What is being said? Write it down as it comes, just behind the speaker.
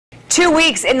2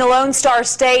 weeks in the Lone Star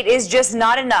State is just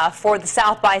not enough for the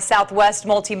South by Southwest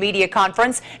Multimedia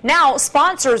Conference. Now,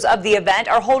 sponsors of the event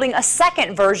are holding a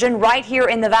second version right here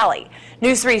in the Valley.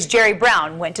 News 3's Jerry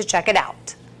Brown went to check it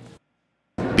out.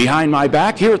 Behind my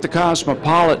back here at the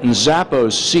Cosmopolitan,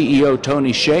 Zappos CEO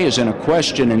Tony Hsieh is in a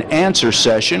question and answer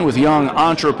session with young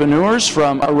entrepreneurs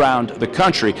from around the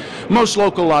country. Most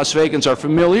local Las Vegans are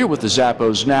familiar with the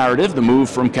Zappos narrative, the move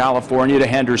from California to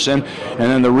Henderson, and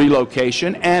then the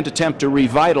relocation and attempt to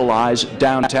revitalize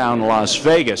downtown Las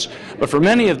Vegas. But for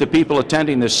many of the people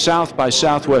attending this South by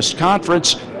Southwest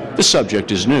conference, the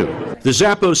subject is new. The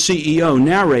Zappos CEO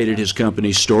narrated his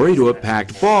company's story to a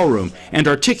packed ballroom and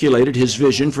articulated his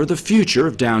vision for the future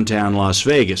of downtown Las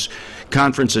Vegas.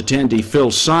 Conference attendee Phil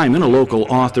Simon, a local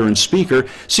author and speaker,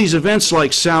 sees events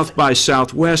like South by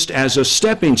Southwest as a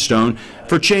stepping stone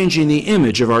for changing the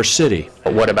image of our city.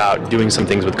 What about doing some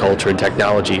things with culture and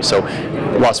technology? So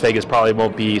Las Vegas probably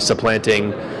won't be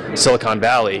supplanting Silicon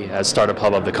Valley as startup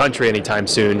hub of the country anytime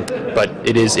soon, but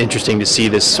it is interesting to see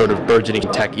this sort of burgeoning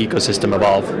tech ecosystem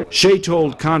evolve. Hsieh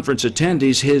told conference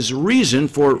attendees his reason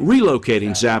for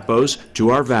relocating Zappos to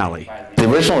our valley. The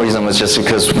original reason was just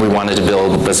because we wanted to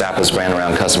build the Zappos brand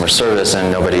around customer service,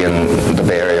 and nobody in the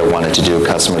Bay Area wanted to do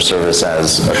customer service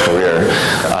as a career,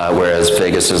 whereas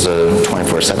Vegas is a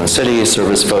 24/7 city,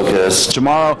 service focused.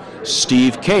 Tomorrow,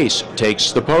 Steve Case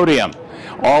takes the podium.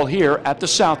 All here at the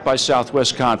South by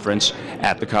Southwest Conference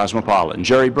at the Cosmopolitan.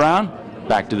 Jerry Brown,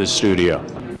 back to the studio.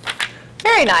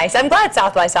 Very nice. I'm glad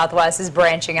South by Southwest is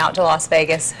branching out to Las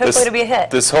Vegas. Hopefully it'll be a hit.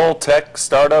 This whole tech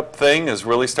startup thing is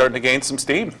really starting to gain some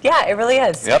steam. Yeah, it really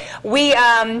is. Yep. We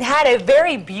had a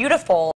very beautiful